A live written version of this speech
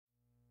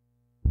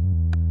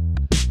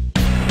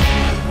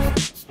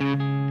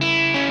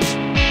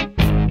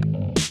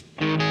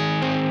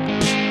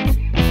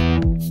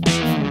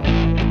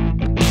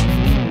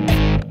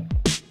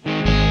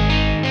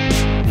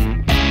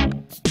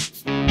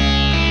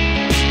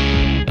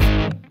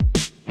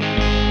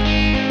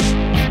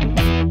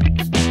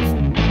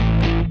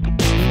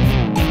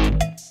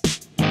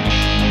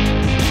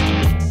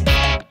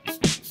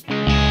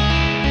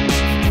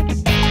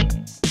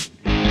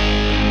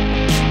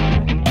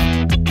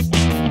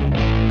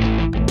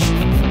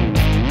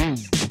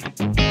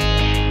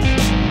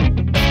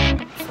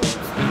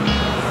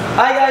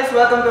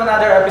welcome to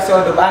another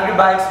episode of Angry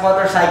Bikes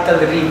Motorcycle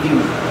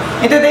Review.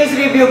 In today's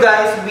review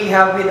guys, we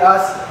have with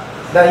us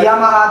the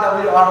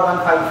Yamaha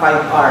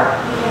WR155R.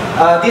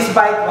 This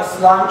bike was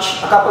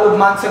launched a couple of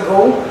months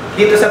ago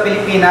dito sa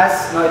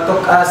Pilipinas. No, it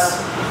took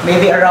us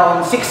maybe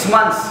around 6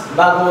 months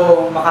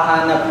bago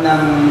makahanap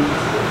ng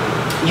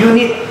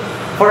unit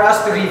for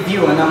us to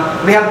review. Ano?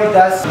 We have with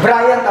us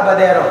Brian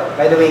Tabadero,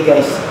 by the way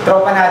guys.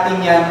 Tropa natin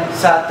yan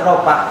sa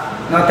tropa,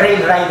 no,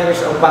 Trail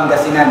Riders of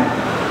Pangasinan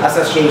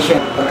Association.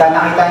 Pagka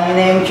nakita nyo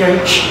na yung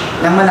church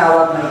ng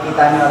Manawag,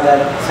 nakikita nyo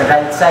agad sa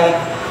right side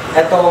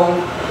itong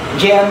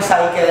GM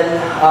Cycle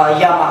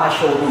Yamaha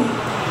showroom.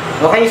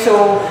 Okay,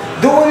 so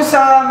doon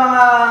sa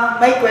mga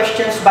may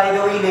questions by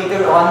the way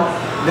later on,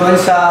 doon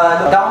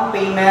sa down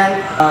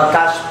payment,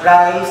 cash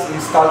price,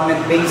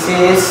 installment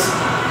basis,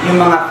 yung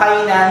mga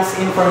finance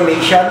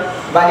information,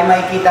 bali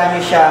makikita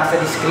nyo siya sa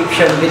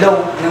description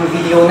below ng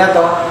video na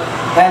to.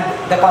 And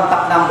the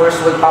contact numbers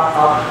will pop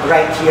up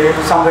right here,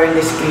 somewhere in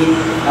the screen.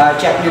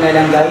 Check nyo na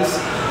lang guys.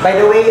 By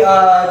the way,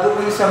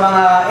 doon sa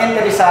mga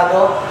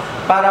interesado,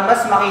 para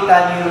mas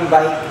makita nyo yung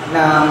bike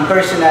ng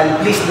personal,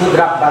 please do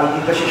drop by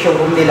dito sa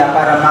showroom nila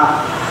para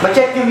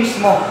ma-check nyo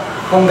mismo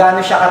kung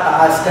gaano siya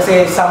kataas.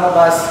 Kasi some of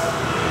us,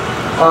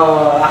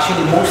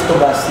 actually most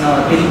of us,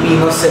 no,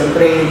 Filipinos,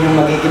 siyempre yun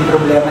yung magiging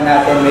problema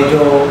natin.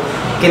 Medyo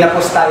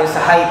kinapos tayo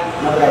sa height,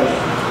 no, right?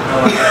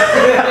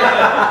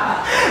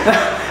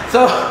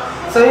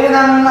 So yun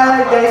ang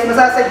guys,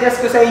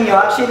 masasuggest ko sa inyo.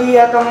 Actually,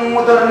 itong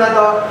motor na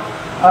to,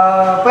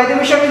 pwede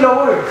mo siyang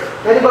i-lower.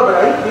 Pwede ba,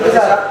 Brian? Dito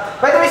sa harap.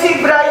 Pwede mo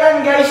si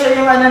Brian, guys, siya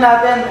yung ano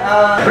natin,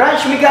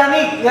 branch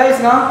mechanic,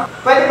 guys, no?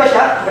 Pwede ba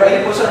siya?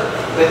 Pwede po sir.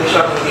 Pwede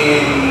siya kung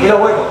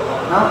i-lower po,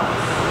 no?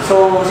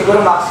 So,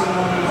 siguro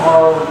maximum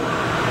of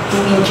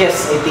 2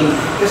 inches, I think.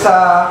 Ito sa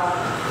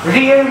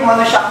rear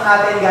monoshock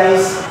natin,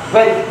 guys,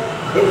 well,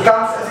 it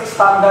comes as a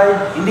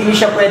standard. Hindi nyo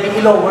siya pwedeng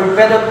i-lower,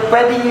 pero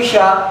pwede nyo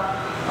siya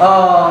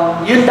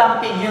yung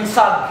dumping, yung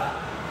sag,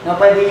 na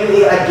pwede nyo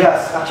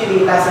i-adjust.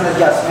 Actually, it has an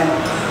adjustment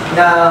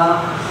na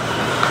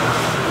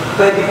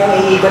pwede kong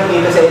iibat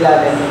dito sa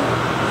ilalim.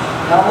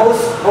 Now,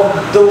 most of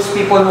those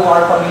people who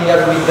are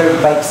familiar with dirt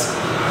bikes,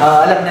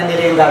 alam na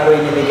nila yung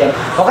gagawin nila dyan.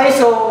 Okay,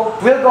 so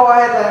we'll go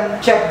ahead and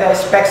check the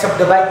specs of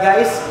the bike,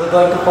 guys. We're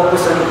going to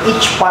focus on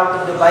each part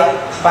of the bike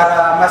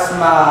para mas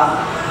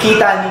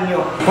makita ninyo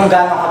kung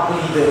gaano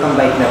kapulido itong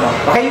bike na to.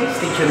 Okay,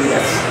 stay tuned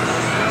with us.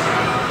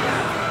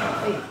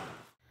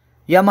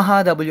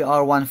 Yamaha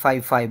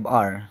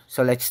WR155R.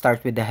 So let's start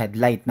with the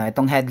headlight. No?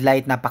 Itong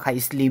headlight,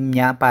 napaka-slim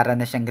niya, para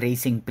na siyang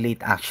racing plate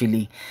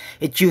actually.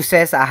 It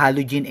uses a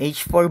halogen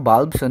H4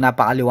 bulb, so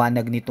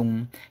napakaliwanag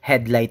nitong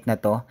headlight na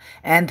to.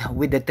 And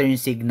with the turn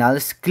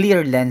signals,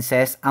 clear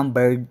lenses,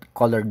 amber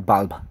colored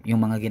bulb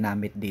yung mga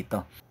ginamit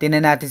dito.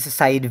 Tingnan natin sa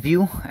side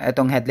view,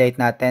 itong headlight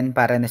natin,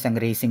 para na siyang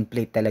racing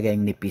plate talaga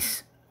yung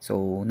nipis.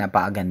 So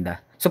napakaganda.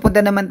 So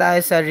punta naman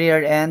tayo sa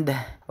rear end.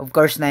 Of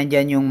course,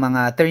 nandyan yung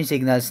mga turn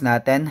signals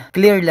natin.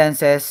 Clear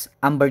lenses,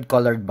 amber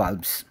colored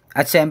bulbs.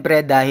 At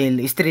syempre, dahil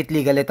street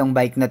legal itong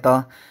bike na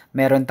to,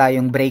 meron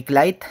tayong brake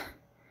light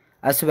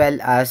as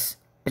well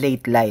as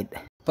plate light.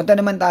 Punta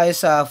naman tayo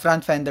sa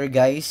front fender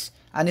guys.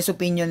 Honest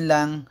opinion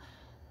lang,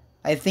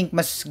 I think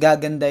mas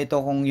gaganda ito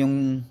kung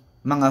yung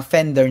mga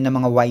fender na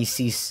mga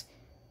YCs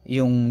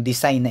yung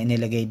design na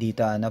inilagay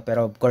dito. Ano?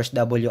 Pero of course,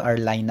 WR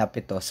lineup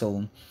ito.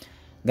 So,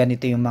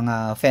 ganito yung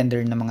mga fender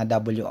na mga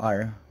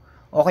WR.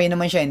 Okay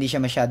naman siya, hindi siya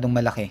masyadong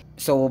malaki.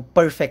 So,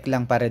 perfect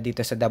lang para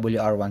dito sa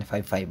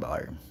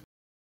WR155R.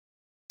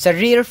 Sa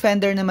rear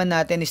fender naman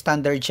natin,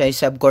 standard siya,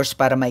 of course,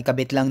 para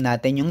maikabit lang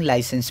natin yung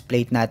license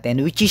plate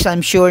natin, which is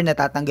I'm sure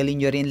natatanggalin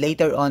nyo rin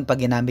later on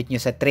pag ginamit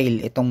nyo sa trail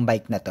itong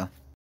bike na to.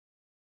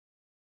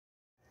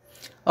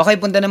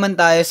 Okay, punta naman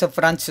tayo sa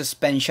front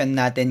suspension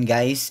natin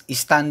guys.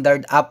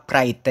 Standard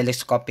upright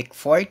telescopic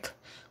fork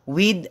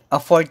with a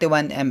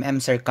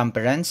 41mm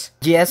circumference.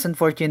 GS,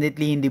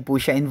 unfortunately, hindi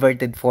po siya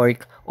inverted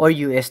fork or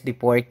USD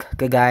fork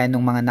kagaya ng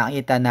mga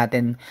nakita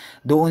natin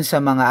doon sa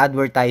mga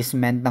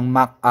advertisement ng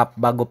mock-up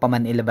bago pa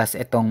man ilabas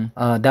itong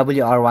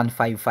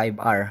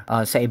WR155R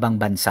sa ibang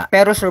bansa.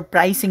 Pero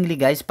surprisingly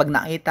guys, pag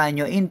nakita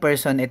nyo in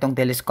person itong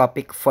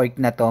telescopic fork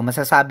na to,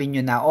 masasabi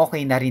nyo na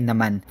okay na rin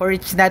naman. For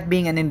it's not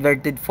being an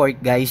inverted fork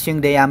guys,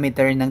 yung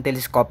diameter ng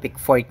telescopic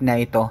fork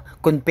na ito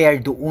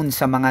compared doon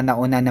sa mga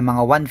nauna na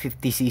mga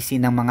 150cc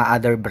ng mga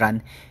other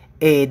brand,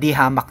 di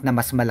hamak na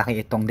mas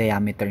malaki itong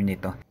diameter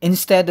nito.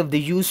 Instead of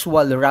the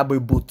usual rubber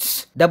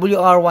boots,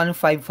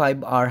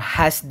 WR155R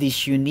has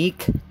this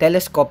unique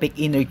telescopic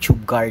inner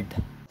tube guard.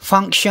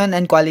 Function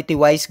and quality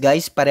wise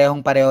guys,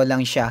 parehong-pareho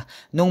lang siya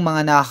nung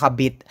mga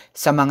nakakabit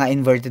sa mga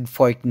inverted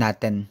fork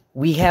natin.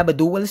 We have a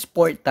dual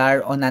sport tire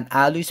on an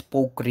alloy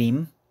spoke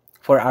rim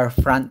for our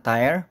front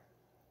tire.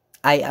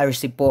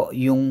 IRC po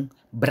yung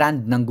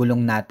brand ng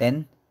gulong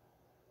natin.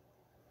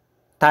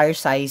 Tire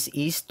size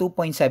is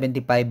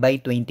 2.75 by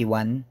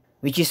 21,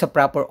 which is a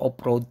proper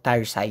off-road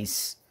tire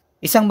size.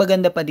 Isang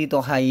maganda pa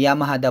dito kay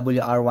Yamaha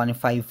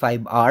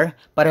WR155R,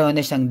 pareho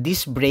na siyang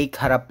disc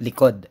brake harap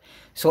likod.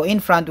 So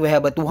in front we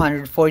have a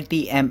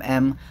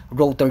 240mm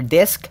rotor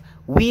disc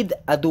with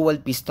a dual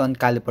piston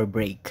caliper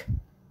brake.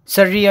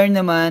 Sa rear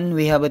naman,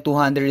 we have a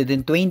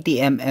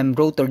 220mm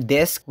rotor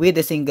disc with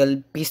a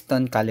single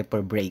piston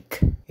caliper brake.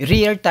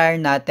 Rear tire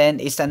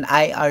natin is an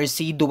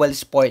IRC dual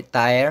sport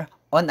tire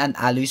on an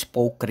alloy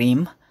spoke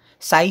rim.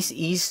 Size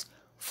is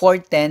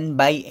 410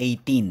 by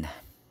 18.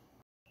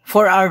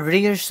 For our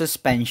rear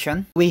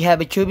suspension, we have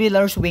a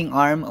tubular swing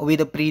arm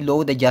with a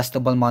preload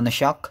adjustable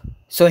monoshock.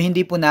 So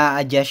hindi po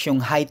na-adjust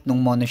yung height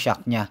ng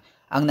monoshock niya.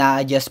 Ang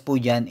na-adjust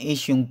po dyan is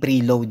yung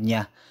preload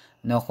niya.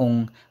 No,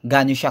 kung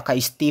gaano siya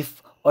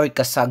ka-stiff or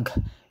kasag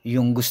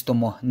yung gusto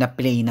mo na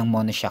play ng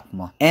monoshock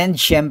mo. And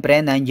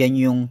syempre, nandyan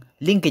yung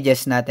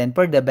linkages natin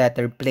for the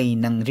better play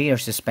ng rear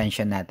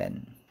suspension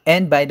natin.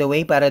 And by the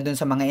way, para dun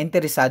sa mga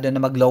interesado na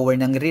mag-lower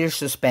ng rear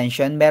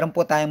suspension, meron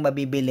po tayong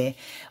mabibili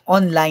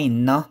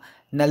online, no,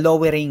 na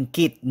lowering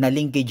kit na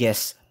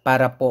linkages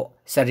para po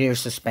sa rear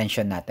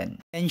suspension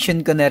natin.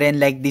 Mention ko na rin,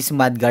 like this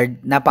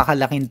mudguard,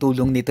 napakalaking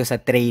tulong nito sa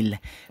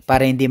trail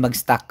para hindi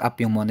mag-stack up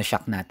yung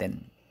monoshock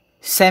natin.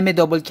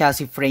 Semi-double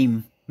chassis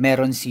frame,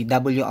 meron si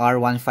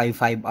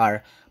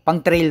WR155R.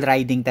 Pang trail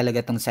riding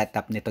talaga tong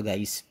setup nito,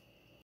 guys.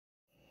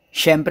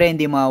 Syempre,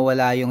 hindi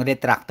mawawala yung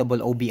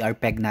retractable OBR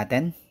peg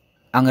natin,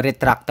 ang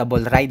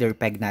retractable rider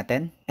peg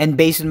natin. And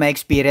based on my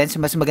experience,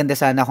 mas maganda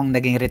sana kung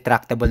naging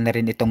retractable na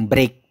rin itong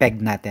brake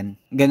peg natin.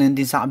 Ganun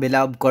din sa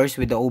kabila, of course,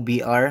 with the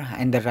OBR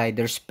and the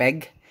rider's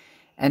peg.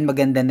 And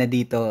maganda na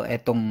dito,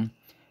 itong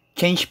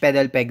change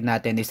pedal peg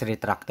natin is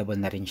retractable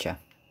na rin siya.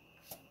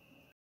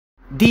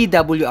 The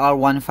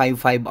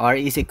WR155R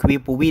is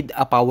equipped with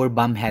a power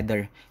bomb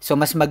header. So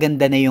mas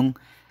maganda na yung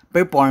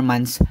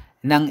performance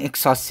ng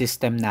exhaust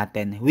system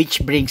natin,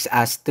 which brings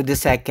us to the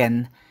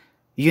second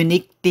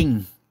unique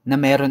thing na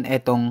meron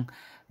itong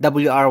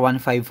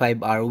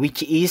WR155R,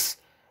 which is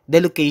the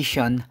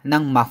location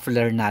ng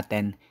muffler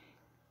natin.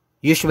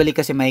 Usually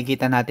kasi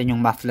makikita natin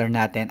yung muffler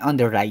natin on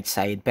the right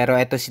side, pero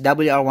ito si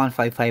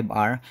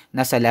WR155R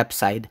nasa left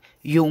side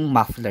yung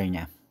muffler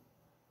niya.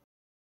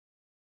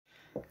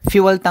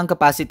 Fuel tank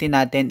capacity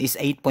natin is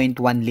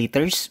 8.1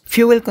 liters.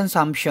 Fuel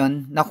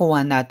consumption,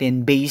 nakuha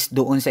natin based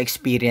doon sa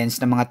experience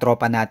ng mga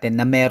tropa natin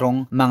na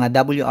merong mga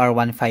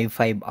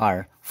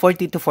WR155R.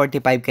 40 to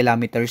 45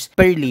 kilometers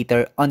per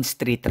liter on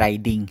street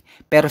riding.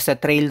 Pero sa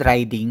trail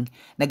riding,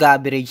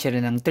 nag-average siya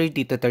ng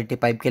 30 to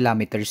 35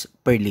 kilometers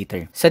per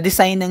liter. Sa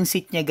design ng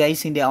seat niya,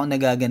 guys, hindi ako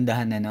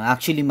nagagandahan.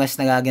 Actually, mas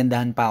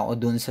nagagandahan pa ako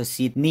dun sa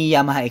seat ni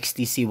Yamaha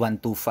XTC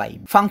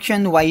 125.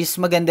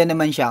 Function-wise, maganda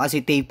naman siya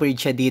kasi tapered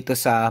siya dito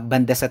sa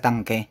banda sa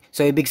tangke.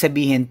 So, ibig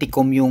sabihin,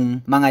 tikom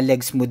yung mga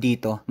legs mo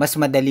dito. Mas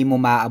madali mo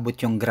maaabot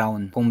yung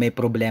ground kung may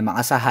problema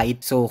ka sa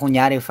height. So,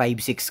 kunyari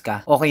 5'6 ka,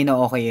 okay na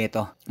okay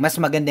ito. Mas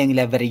maganda yung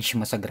leverage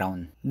mo sa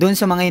ground. Doon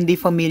sa mga hindi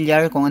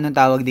familiar kung anong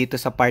tawag dito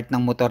sa part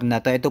ng motor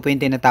na to, ito po yung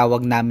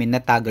tinatawag namin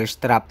na tagger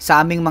strap. Sa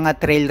aming mga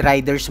trail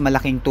riders,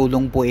 malaking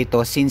tulong po ito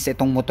since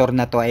itong motor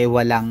na to ay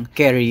walang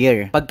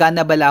carrier. Pagka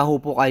nabalaho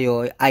po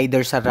kayo,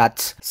 either sa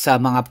ruts, sa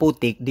mga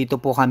putik, dito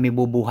po kami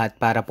bubuhat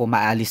para po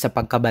maalis sa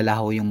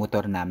pagkabalaho yung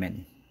motor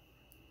namin.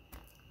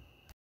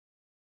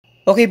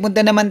 Okay, punta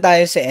naman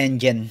tayo sa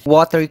engine.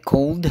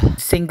 Water-cooled,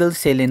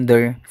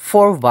 single-cylinder,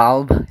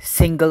 4-valve,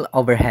 single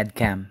overhead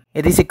cam.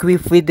 It is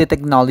equipped with the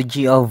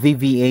technology of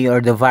VVA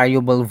or the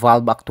variable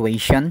valve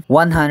actuation,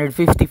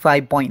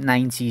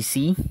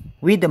 155.9cc,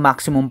 with a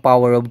maximum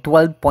power of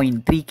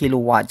 12.3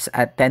 kilowatts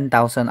at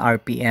 10,000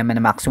 RPM and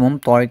a maximum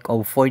torque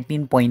of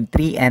 14.3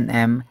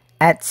 Nm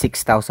at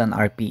 6,000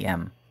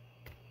 RPM.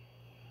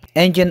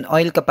 Engine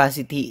oil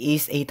capacity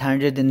is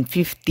 850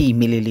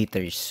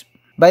 milliliters.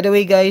 By the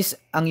way guys,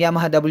 ang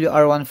Yamaha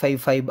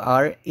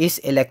WR155R is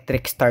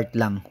electric start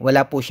lang.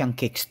 Wala po siyang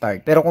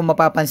kickstart. Pero kung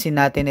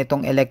mapapansin natin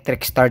itong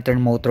electric starter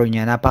motor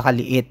niya,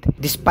 napakaliit.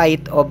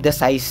 Despite of the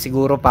size,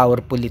 siguro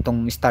powerful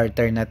itong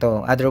starter na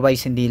to.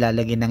 Otherwise, hindi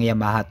lalagyan ng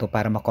Yamaha to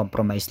para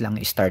makompromise lang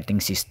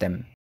starting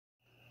system.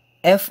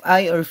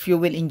 FI or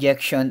fuel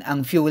injection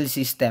ang fuel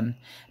system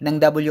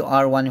ng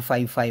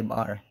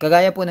WR155R.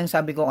 Kagaya po ng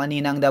sabi ko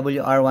kanina, ang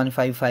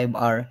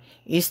WR155R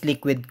is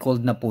liquid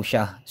cooled na po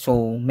siya.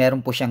 So,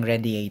 meron po siyang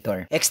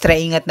radiator. Extra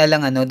ingat na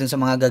lang dun sa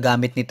mga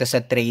gagamit nito sa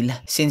trail.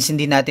 Since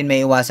hindi natin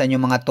may iwasan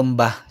yung mga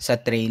tumba sa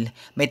trail,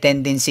 may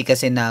tendency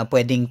kasi na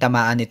pwedeng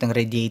tamaan itong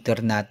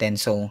radiator natin.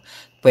 So,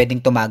 pwedeng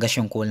tumagas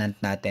yung coolant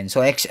natin.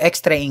 So,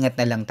 extra ingat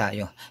na lang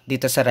tayo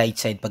dito sa right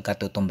side pagka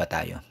tutumba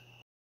tayo.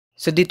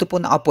 So dito po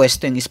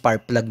nakapwesto yung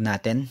spark plug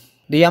natin.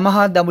 The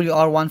Yamaha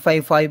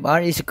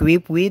WR155R is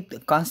equipped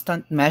with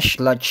constant mesh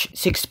clutch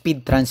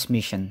 6-speed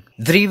transmission.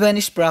 Driven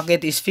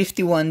sprocket is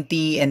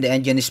 51T and the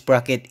engine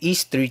sprocket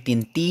is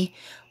 13T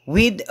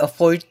with a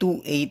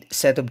 428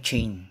 set of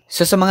chain.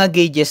 So sa mga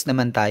gauges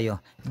naman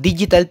tayo,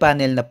 digital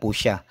panel na po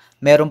siya.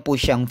 Meron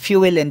po siyang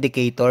fuel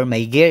indicator,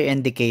 may gear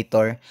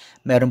indicator,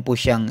 meron po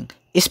siyang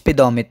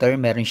speedometer,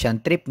 meron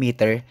siyang trip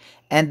meter,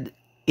 and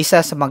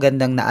isa sa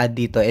magandang na-add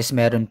dito is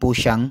meron po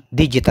siyang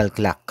digital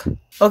clock.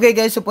 Okay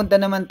guys, so punta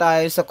naman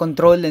tayo sa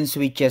control and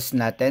switches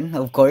natin.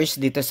 Of course,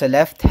 dito sa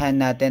left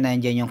hand natin,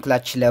 nandiyan yung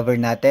clutch lever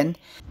natin.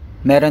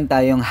 Meron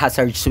tayong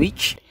hazard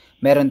switch.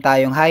 Meron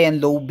tayong high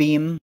and low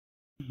beam.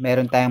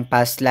 Meron tayong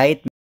pass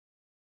light,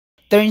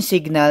 turn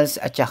signals,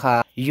 at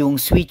saka yung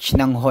switch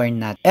ng horn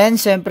natin. And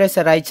syempre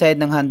sa right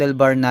side ng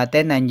handlebar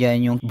natin,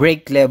 nandyan yung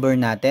brake lever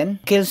natin,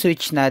 kill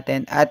switch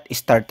natin, at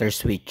starter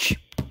switch.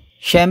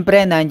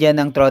 Syempre, nandyan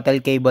ang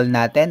throttle cable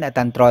natin at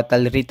ang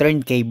throttle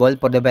return cable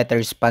for the better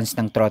response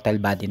ng throttle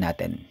body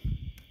natin.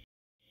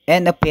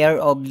 And a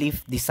pair of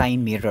leaf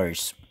design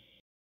mirrors.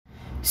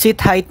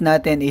 Seat height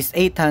natin is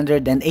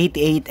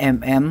 888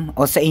 mm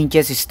o sa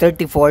inches is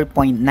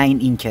 34.9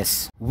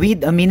 inches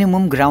with a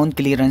minimum ground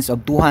clearance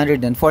of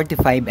 245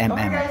 mm.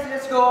 Okay guys,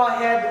 let's go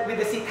ahead with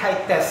the seat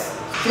height test.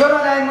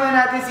 Siguro unahin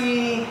muna natin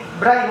si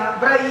Bri.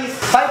 Bri is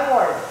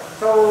 5'4".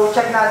 So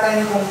check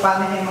natin kung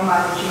paano niya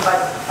i-manage yung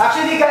bike.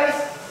 Actually guys,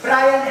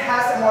 Brian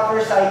has a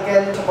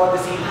motorcycle about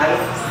the seat height.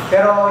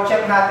 Pero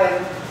check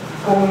natin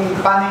kung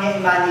paano niya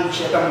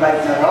i-manage itong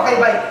bike na. Okay,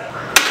 bike.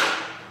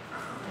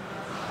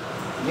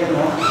 Yan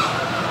mo.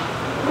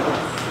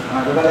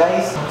 Diba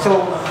guys?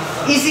 So,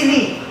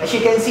 easily, as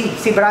you can see,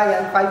 si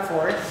Brian,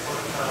 5'4",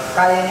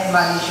 kaya niya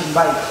i-manage yung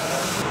bike.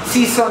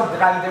 Seasoned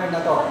rider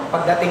na to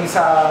pagdating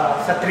sa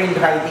trail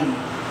riding.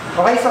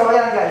 Okay, so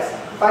ayan guys,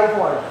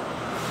 5'4".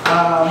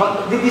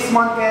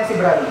 Mag-dismount kaya si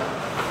Brian.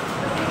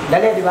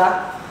 Dali, di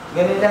ba?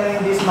 Ganun lang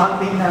yung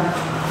dismounting ng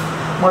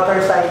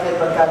motorcycle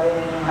pagka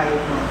ganyan yung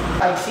height mo.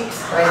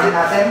 5'6", try din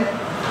natin.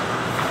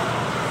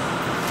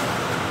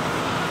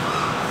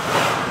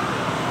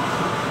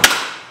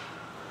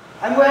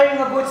 I'm wearing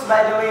a boots,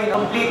 by the way,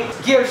 complete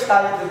gear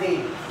style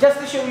today.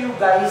 Just to show you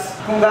guys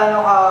kung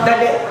gaano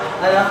dali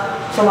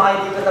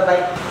sumakay dito sa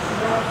bike.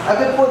 I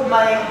could put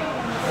my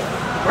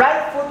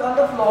right foot on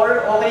the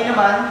floor, okay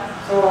naman.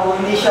 So,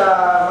 hindi siya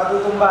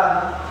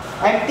matutumba.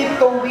 I'm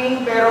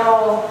tiptoeing pero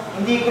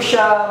hindi ko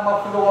siya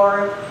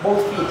ma-floor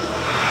both feet.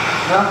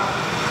 No?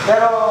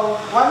 Pero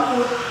one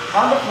foot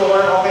on the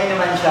floor, okay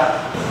naman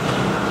siya.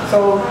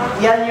 So,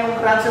 yan yung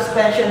front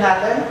suspension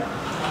natin.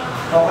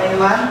 Okay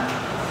naman.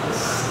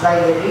 Try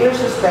the rear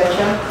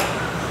suspension.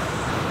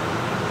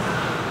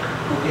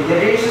 Okay, the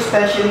rear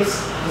suspension is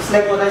just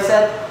like what I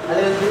said, a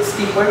little bit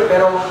steeper,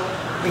 pero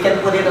we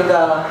can put it on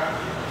the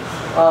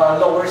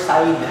lower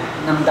side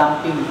ng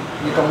damping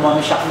nitong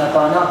monoshock na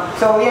to, no?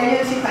 So, yan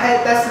yung seat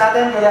height test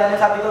natin. Kaya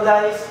sabi ko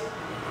guys,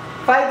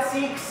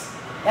 5'6"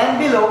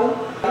 and below,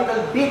 a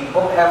little bit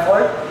of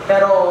effort,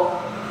 pero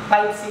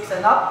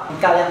 5'6" and up,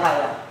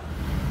 kaya-kaya.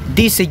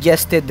 The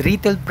suggested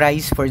retail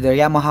price for the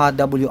Yamaha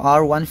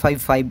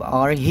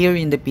WR155R here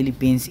in the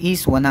Philippines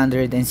is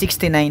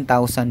 169,000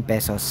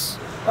 pesos.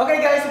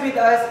 Okay guys, with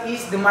us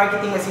is the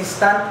marketing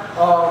assistant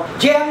of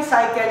GM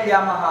Cycle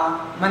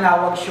Yamaha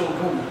Manawag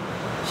Showroom.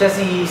 Siya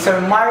si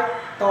Sir Mark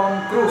Tom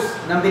Cruz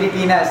ng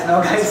Pilipinas, no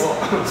guys?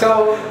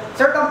 So,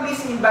 Sir Tom,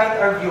 please invite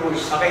our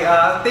viewers. Okay,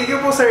 thank you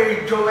po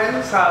Sir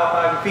Joel sa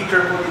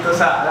pag-feature po dito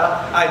sa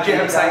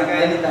GM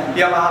Cycle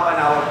Yamaha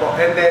Manawag po.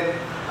 And then,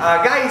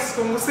 guys,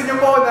 kung gusto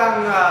niyo po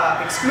ng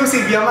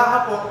exclusive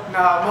Yamaha po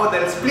na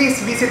models,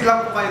 please visit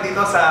lang po kayo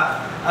dito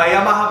sa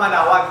Yamaha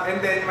Manawag. And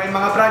then may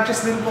mga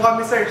branches din po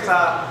kami sir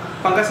sa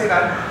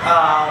Pangasinan,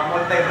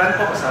 multi-brand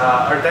po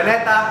sa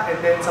Ordaneta, and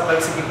then sa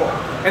Balsiki po.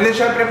 And then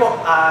syempre po,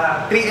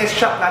 3S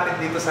shop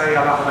natin dito sa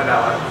Yamaha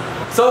Manawag.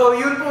 So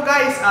yun po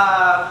guys,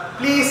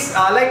 please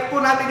like po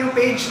natin yung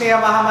page ni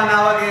Yamaha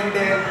Manawag, and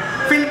then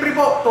feel free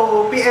po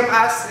to PM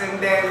us, and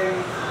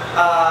then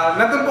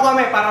nandun po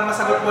kami para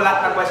masagot po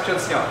lahat ng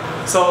questions nyo.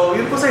 So,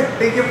 yun po sir.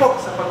 Thank you po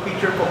sa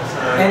pag-feature po.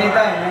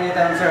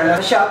 Anytime sir.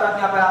 Shoutout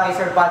nga pala kay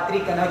Sir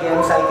Patrick,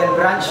 GM Cycle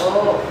Branch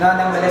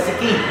ng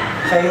Malasiki.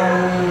 Siya yung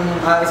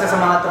isa sa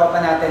mga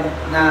tropa natin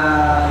na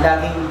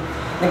laging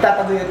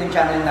nagtataguyod ng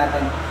channel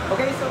natin.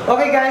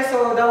 Okay guys,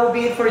 so that will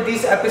be it for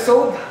this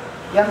episode.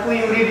 Yan po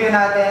yung review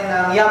natin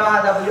ng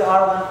Yamaha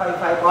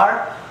WR155R.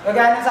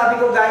 Kagaya ng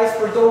sabi ko guys,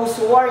 for those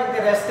who are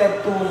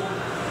interested to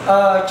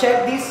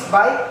check this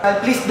bike,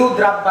 please do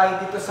drop by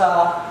dito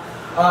sa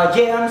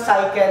JM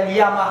Cycle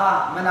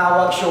Yamaha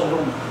Manawag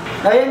Showroom.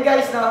 Ayun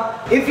guys, no?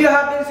 If you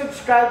haven't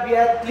subscribed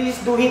yet, please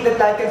do hit the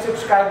like and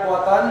subscribe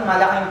button.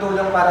 Malaking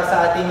tulong para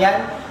sa atin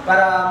yan,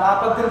 para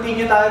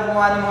makapag-continue tayo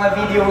gumawa ng mga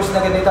videos na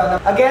ganito.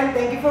 Again,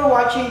 thank you for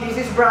watching.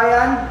 This is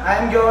Brian.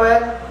 I'm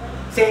Joel.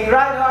 Saying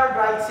ride hard,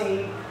 ride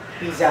safe.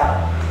 Peace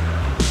out.